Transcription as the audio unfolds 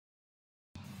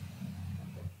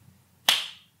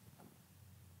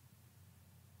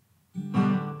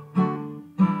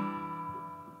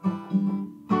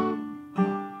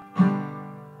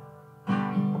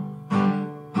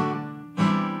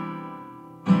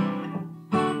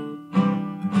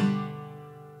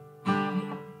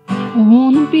I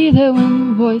wanna be there when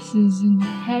the voices in your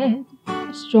head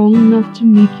are strong enough to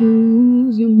make you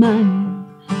lose your mind.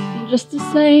 And just the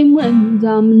same when you're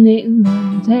dominating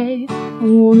the day, I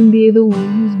wanna be the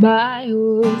one who's by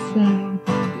your side.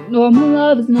 Ignore my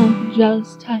love is not the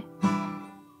jealous type,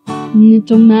 and it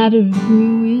don't matter if we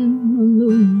win or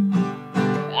lose.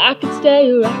 I could stay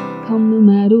or I could come, no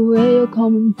matter where you're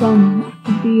coming from. I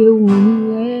could be the one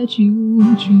who let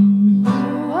you choose.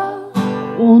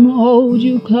 I wanna hold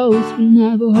you close but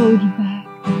never hold you back,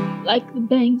 like the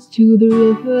banks to the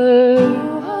river.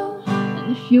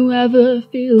 And if you ever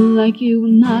feel like you are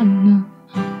not enough,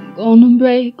 I'm gonna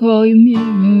break all your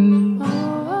mirrors.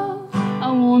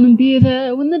 I wanna be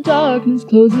there when the darkness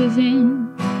closes in,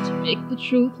 to make the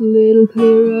truth a little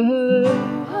clearer.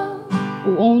 I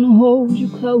wanna hold you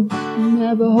close and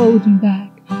never hold you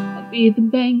back. I'll be the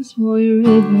banks for your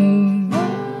river.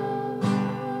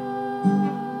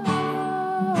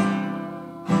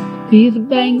 Be the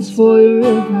banks for your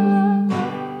river.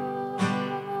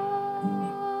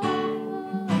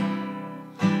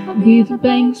 I'll be the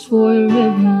banks for your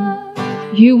river.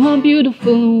 You are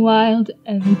beautiful and wild at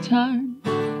every turn.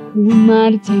 Who am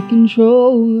I to take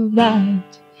control of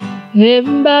that?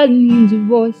 Everybody needs a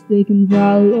voice they can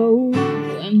follow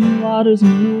when the waters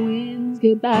and the winds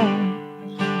get bad.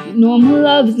 You know my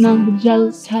love is not the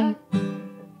jealous type,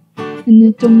 and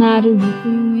it don't matter if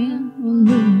we win or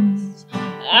lose.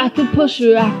 I could push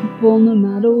or I could pull, no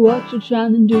matter what you're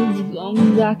trying to do, as long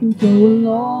as I can flow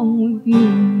along with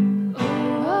you.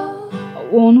 I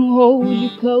wanna hold you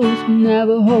close but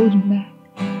never hold you back,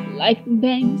 like the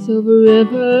banks of a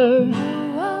river.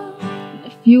 And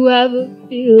if you ever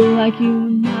feel like you are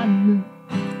not enough,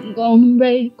 I'm gonna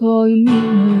break all your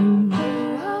mirrors.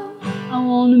 I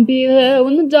wanna be there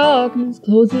when the darkness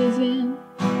closes in,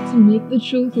 to make the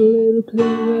truth a little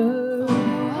clearer.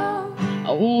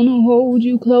 I wanna hold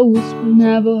you close but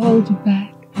never hold you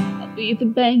back. I'll be the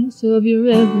banks of your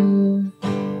river.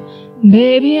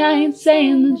 Baby, I ain't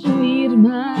saying that you need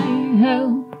my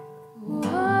help,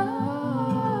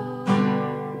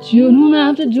 but you don't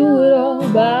have to do it all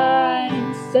by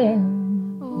yourself.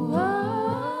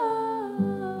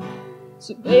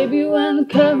 So baby, when the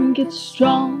current gets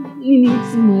strong and you need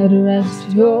somewhere to rest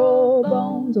your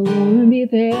bones, I wanna be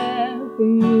there for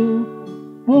you.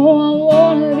 Oh, I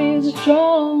wanna be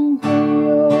strong for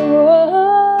you.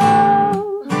 I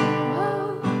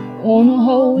wanna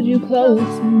hold you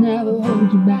close and never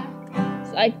hold you back.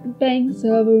 It's like the banks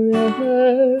of a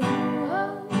river.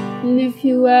 And if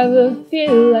you ever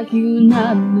feel like you're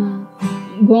not enough,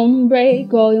 I'm gonna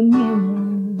break all your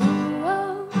mirrors.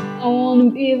 I wanna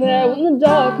be there when the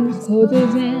darkness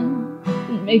closes in,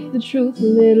 and make the truth a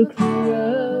little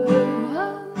clearer.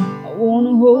 I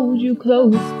wanna hold you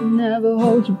close but never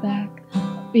hold you back.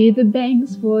 I'll be the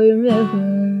banks for your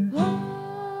river.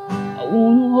 I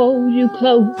wanna hold you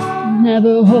close but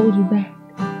never hold you back.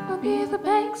 I'll be the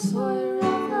banks for your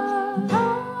river.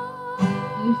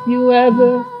 If you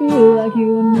ever feel like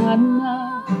you are not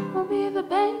enough, I'll be the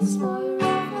banks for your river.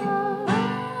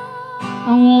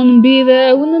 I wanna be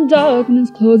there when the darkness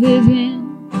closes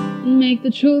in, and make the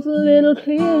truth a little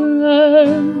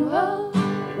clearer.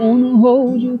 I wanna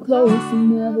hold you close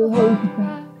and never hold you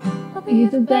back. I'll Be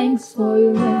the banks for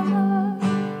your river.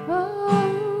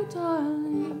 Oh,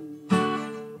 darling,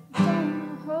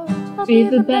 don't hold. Be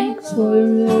the banks for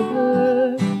your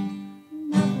river.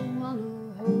 Never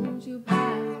wanna hold you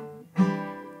back.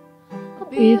 I'll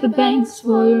Be the banks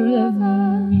for your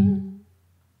river.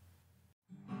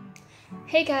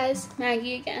 Hey guys,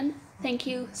 Maggie again. Thank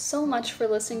you so much for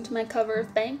listening to my cover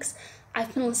of Banks.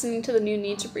 I've been listening to the new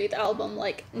Need to Breathe album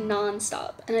like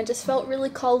non-stop, and I just felt really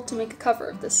called to make a cover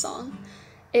of this song.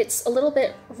 It's a little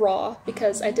bit raw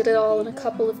because I did it all in a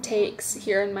couple of takes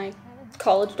here in my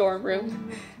college dorm room,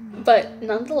 but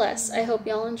nonetheless, I hope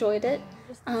y'all enjoyed it.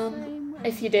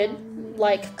 If you did,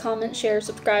 like, comment, share,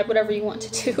 subscribe, whatever you want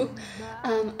to do.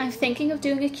 I'm thinking of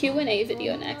doing a Q&A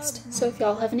video next, so if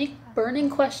y'all have any burning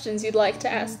questions you'd like to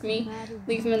ask me,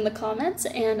 leave them in the comments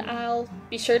and I'll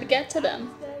be sure to get to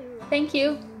them. Thank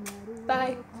you.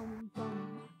 Bye.